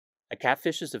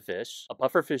catfish is a fish, a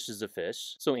pufferfish is a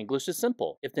fish, so English is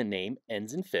simple. If the name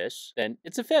ends in fish, then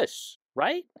it's a fish,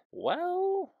 right?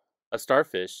 Well, a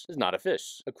starfish is not a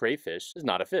fish. A crayfish is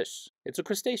not a fish. It's a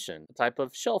crustacean, a type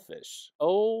of shellfish.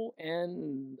 Oh,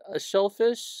 and a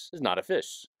shellfish is not a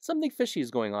fish. Something fishy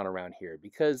is going on around here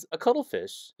because a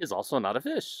cuttlefish is also not a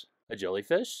fish. A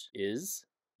jellyfish is,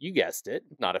 you guessed it,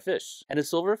 not a fish. And a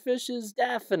silverfish is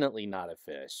definitely not a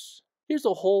fish. Here's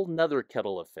a whole nother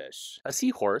kettle of fish. A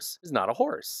seahorse is not a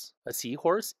horse. A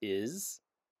seahorse is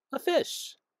a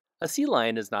fish. A sea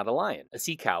lion is not a lion. A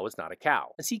sea cow is not a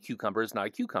cow. A sea cucumber is not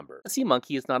a cucumber. A sea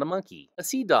monkey is not a monkey. A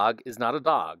seadog is not a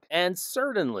dog. And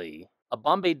certainly, a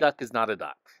bombay duck is not a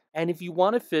duck. And if you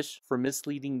want to fish for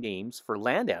misleading names for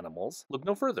land animals, look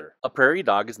no further. A prairie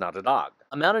dog is not a dog.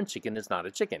 A mountain chicken is not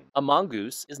a chicken. A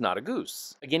mongoose is not a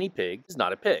goose. A guinea pig is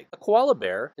not a pig. A koala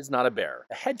bear is not a bear.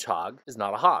 A hedgehog is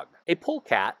not a hog. A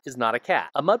polecat is not a cat.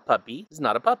 A mudpuppy is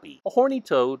not a puppy. A horny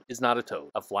toad is not a toad.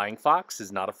 A flying fox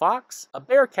is not a fox. A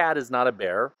bearcat is not a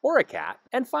bear or a cat.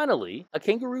 And finally, a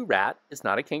kangaroo rat is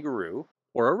not a kangaroo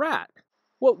or a rat.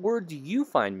 What word do you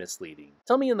find misleading?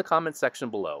 Tell me in the comments section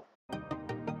below.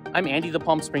 I'm Andy the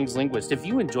Palm Springs linguist. If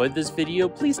you enjoyed this video,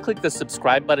 please click the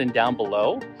subscribe button down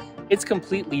below. It's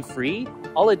completely free.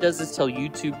 All it does is tell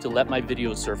YouTube to let my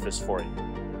videos surface for you.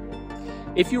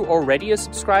 If you're already a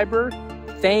subscriber,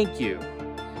 thank you.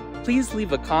 Please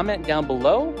leave a comment down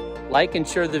below, like and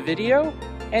share the video,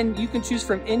 and you can choose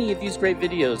from any of these great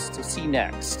videos to see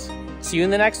next. See you in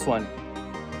the next one.